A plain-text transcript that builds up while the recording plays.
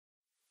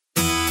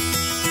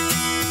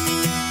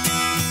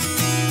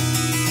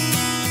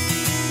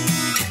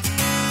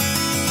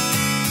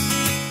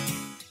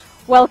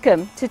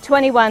Welcome to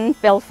 21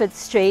 Belfort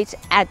Street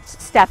at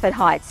Stafford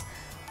Heights,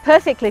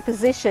 perfectly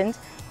positioned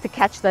to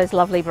catch those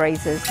lovely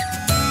breezes.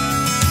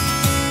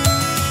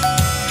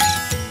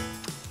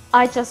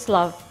 I just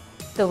love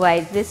the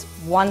way this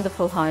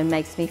wonderful home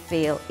makes me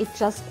feel. It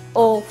just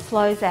all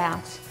flows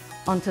out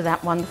onto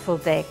that wonderful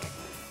deck.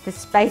 The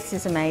space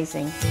is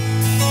amazing.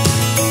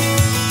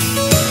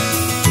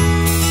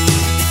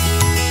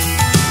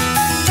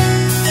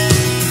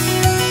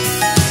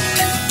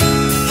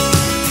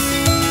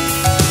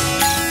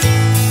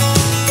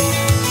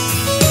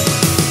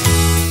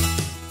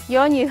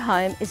 Your new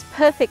home is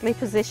perfectly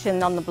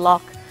positioned on the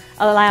block,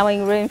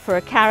 allowing room for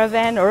a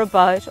caravan or a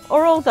boat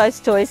or all those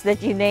toys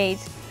that you need.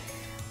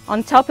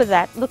 On top of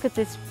that, look at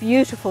this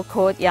beautiful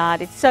courtyard.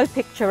 It's so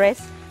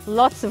picturesque,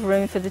 lots of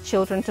room for the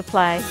children to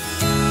play.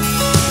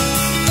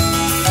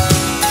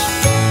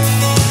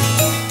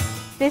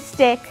 This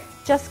deck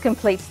just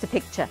completes the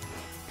picture,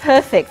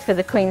 perfect for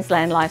the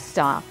Queensland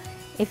lifestyle.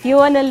 If you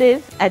want to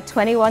live at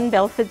 21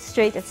 Belfort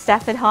Street at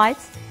Stafford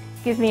Heights,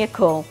 give me a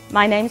call.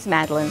 My name's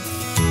Madeleine.